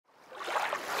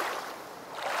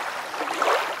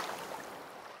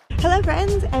Hello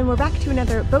friends, and we're back to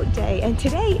another boat day, and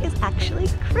today is actually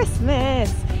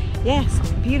Christmas.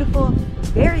 Yes, beautiful,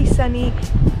 very sunny,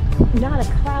 not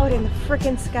a cloud in the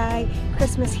frickin' sky.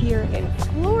 Christmas here in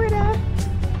Florida.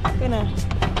 I'm gonna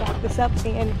back this up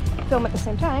and film at the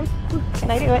same time. Ooh, can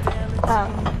I do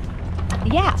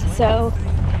it? Yeah, so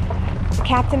the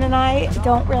captain and I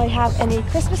don't really have any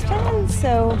Christmas plans,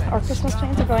 so our Christmas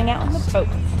plans are going out on the boat.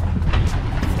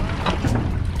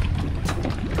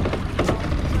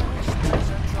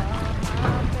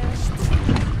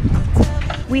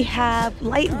 We have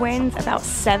light winds, about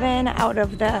 7 out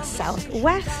of the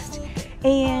southwest,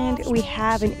 and we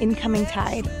have an incoming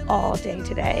tide all day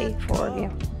today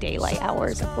for daylight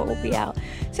hours of what will be out.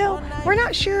 So we're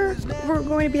not sure we're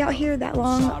going to be out here that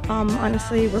long.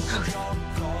 Honestly, we're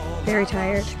both very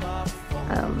tired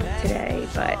today,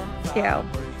 but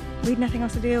we have nothing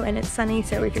else to do, and it's sunny,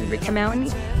 so we can come out,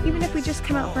 and even if we just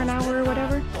come out for an hour or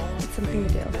whatever, it's something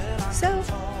to do. So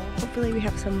hopefully we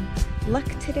have some luck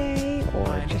today,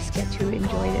 or just get to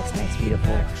enjoy this nice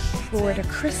beautiful Florida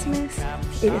Christmas.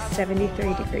 It is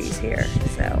 73 degrees here,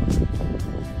 so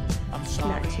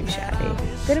not too shabby.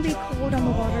 Gonna be cold on the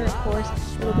water, of course,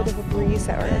 a little bit of a breeze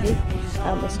already.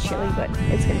 It's chilly, but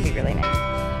it's gonna be really nice.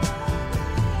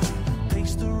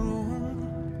 Taste the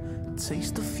room,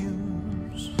 taste the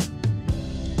fumes.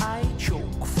 I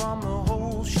choke from the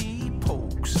hole she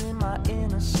pokes in my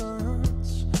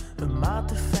innocence and my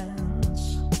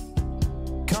defense.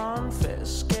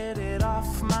 Confess, get it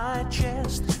off my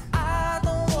chest. I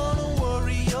don't wanna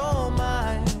worry your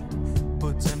mind,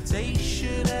 but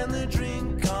temptation and the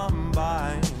drink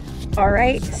combine.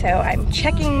 Alright, so I'm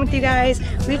checking with you guys.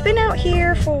 We've been out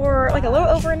here for like a little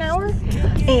over an hour,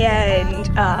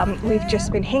 and we've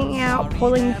just been hanging out,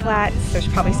 pulling flats. There's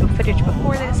probably some footage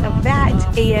before this of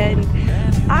that, and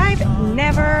I've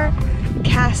never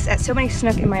cast at so many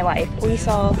snook in my life. We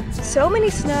saw so many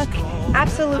snook.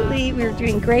 Absolutely, we were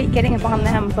doing great getting up on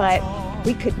them, but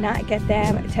we could not get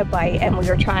them to bite, and we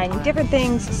were trying different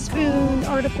things: spoon,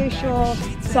 artificial,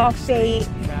 soft bait,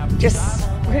 just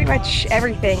pretty much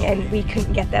everything, and we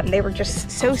couldn't get them. They were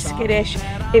just so skittish.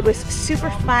 It was super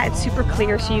flat, super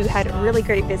clear, so you had really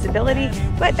great visibility,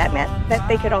 but that meant that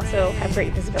they could also have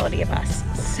great visibility of us.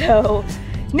 So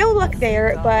no luck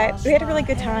there, but we had a really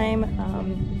good time.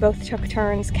 Both took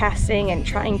turns casting and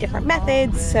trying different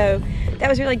methods, so that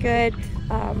was really good.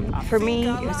 For me,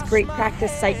 it was great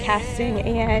practice sight casting,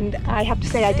 and I have to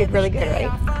say I did really good,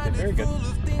 right? Did very good.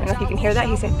 I don't know if you can hear that.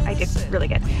 He said I did really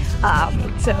good.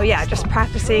 So yeah, just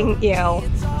practicing,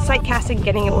 sight casting,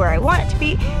 getting it where I want it to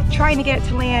be, trying to get it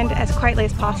to land as quietly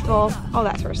as possible, all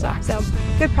that sort of stuff. So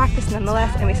good practice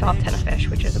nonetheless, and we saw a ton of fish,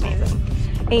 which is amazing.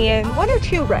 And 1 or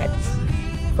 2 reds,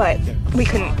 but we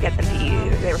couldn't get them to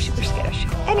eat. They were super skittish.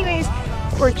 Anyways,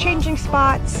 we're changing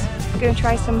spots. Gonna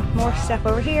try some more stuff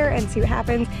over here and see what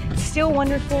happens. Still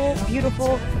wonderful,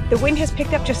 beautiful. The wind has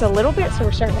picked up just a little bit, so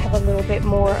we're starting to have a little bit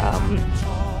more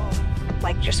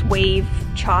like just wave,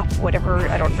 chop, whatever.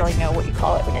 I don't really know what you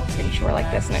call it when it's inshore like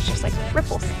this, and it's just like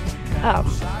ripples.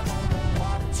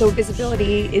 So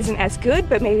visibility isn't as good,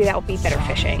 but maybe that will be better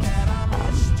fishing. So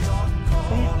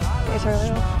yeah, there's our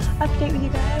little update with you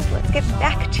guys. Let's get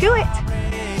back to it.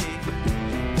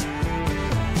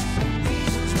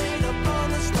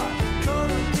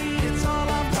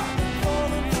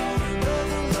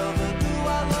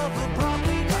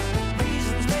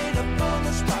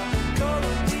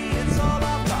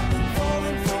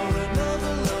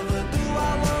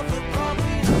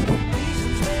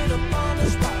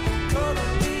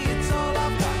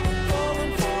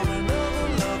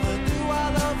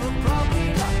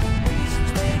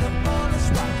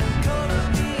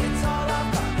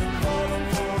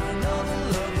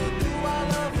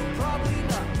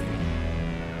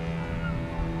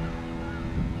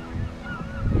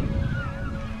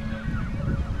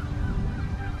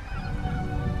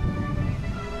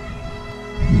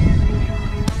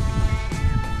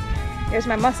 Here's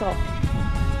my muscle.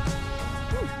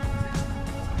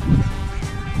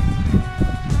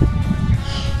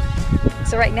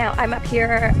 So right now I'm up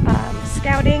here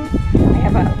scouting. I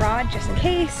have a rod just in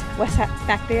case. Wes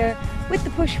back there with the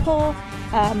push pole.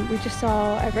 We just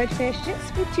saw a redfish. Didn't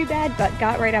spook too bad, but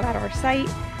got right out of our sight.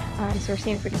 So we're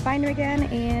seeing if we can find him again,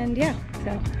 and yeah,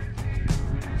 so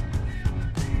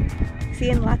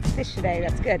seeing lots of fish today.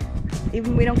 That's good.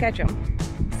 Even when we don't catch them.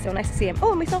 So nice to see him.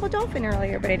 Oh, and we saw a dolphin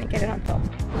earlier, but I didn't get it on film.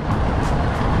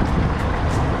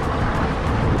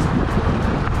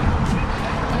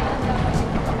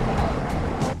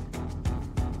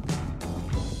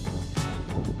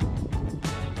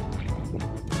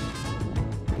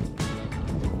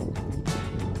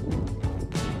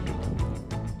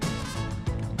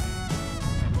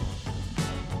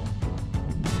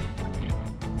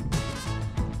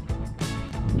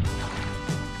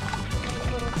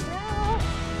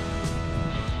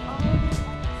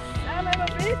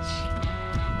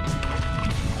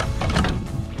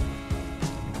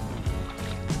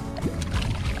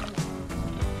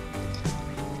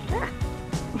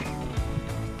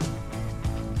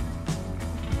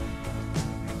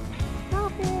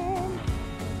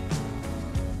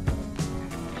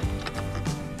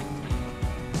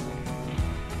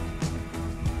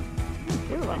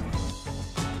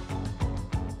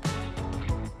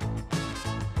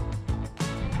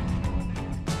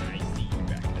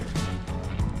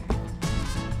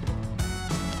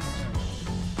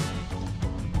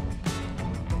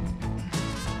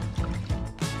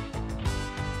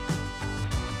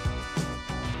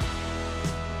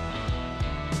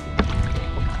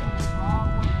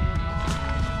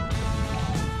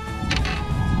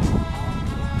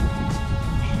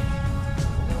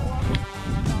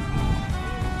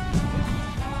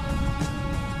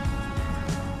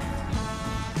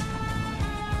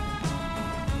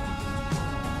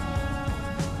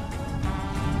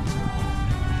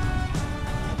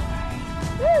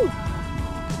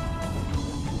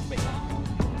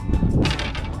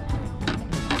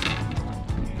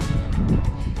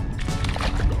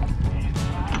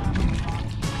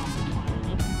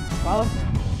 smaller?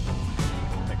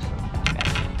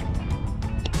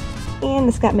 And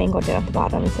this got mangled down at the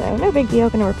bottom, so no big deal.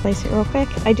 Gonna replace it real quick.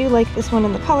 I do like this one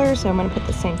in the color, so I'm gonna put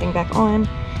the same thing back on.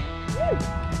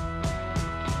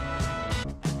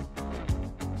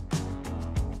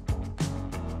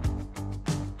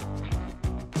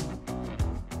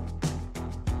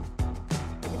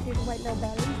 Here's the white little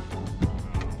belly.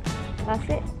 That's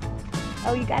it.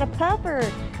 Oh, you got a puffer.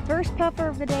 First puffer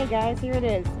of the day, guys. Here it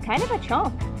is. Kind of a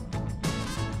chunk.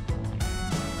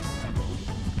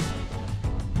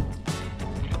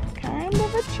 Kind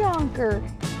of a chunker.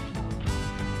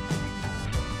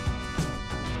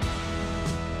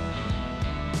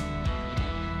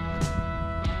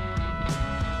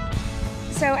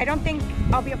 So I don't think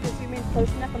I'll be able to zoom in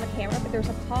close enough on the camera, but there's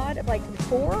a pod of like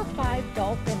 4 or 5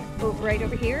 dolphins right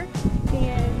over here.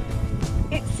 And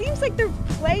it seems like they're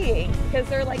playing because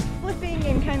they're like flipping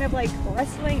and kind of like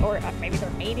wrestling, or maybe they're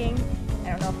mating.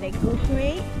 I don't know if they group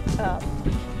mate,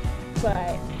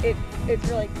 but it's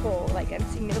really cool. Like I'm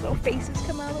seeing their little faces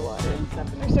come out of the water and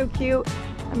stuff, and they're so cute.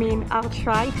 I mean, I'll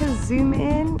try to zoom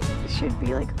in. It should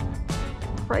be like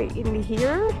right in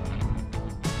here.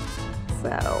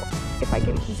 So if I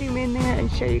can zoom in there and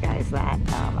show you guys that,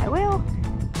 I will.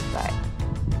 But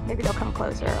maybe they'll come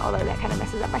closer, although that kind of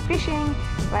messes up my fishing.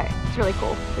 But it's really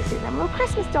cool to see them. Little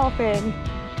Christmas dolphin.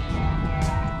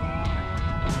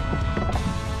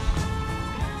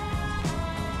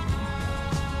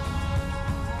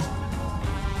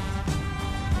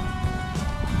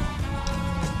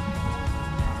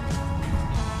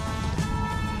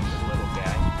 Little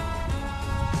guy.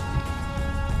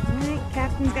 Alright,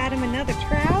 Captain's got him another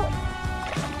trout.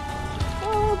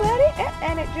 Oh, buddy.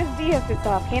 And it just de-hooked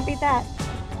itself. Can't beat that.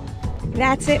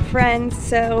 That's it, friends.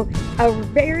 So a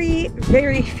very,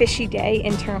 very fishy day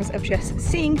in terms of just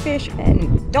seeing fish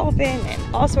and dolphin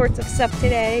and all sorts of stuff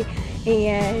today.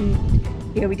 And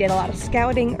you know, we did a lot of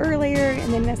scouting earlier,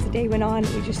 and then as the day went on,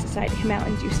 we just decided to come out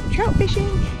and do some trout fishing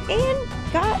and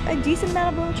got a decent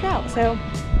amount of little trout. So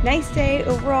nice day,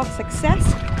 overall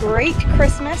success. Great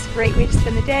Christmas, great way to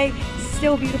spend the day.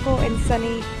 Still beautiful and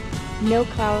sunny, no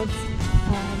clouds.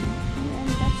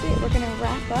 We're gonna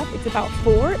wrap up. It's about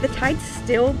 4. The tide's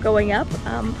still going up.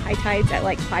 High tide's at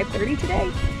like 5:30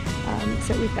 today.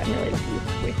 So we've gotten really lucky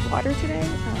with water today.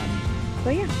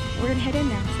 But yeah, we're gonna head in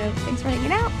now. So thanks for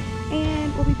hanging out.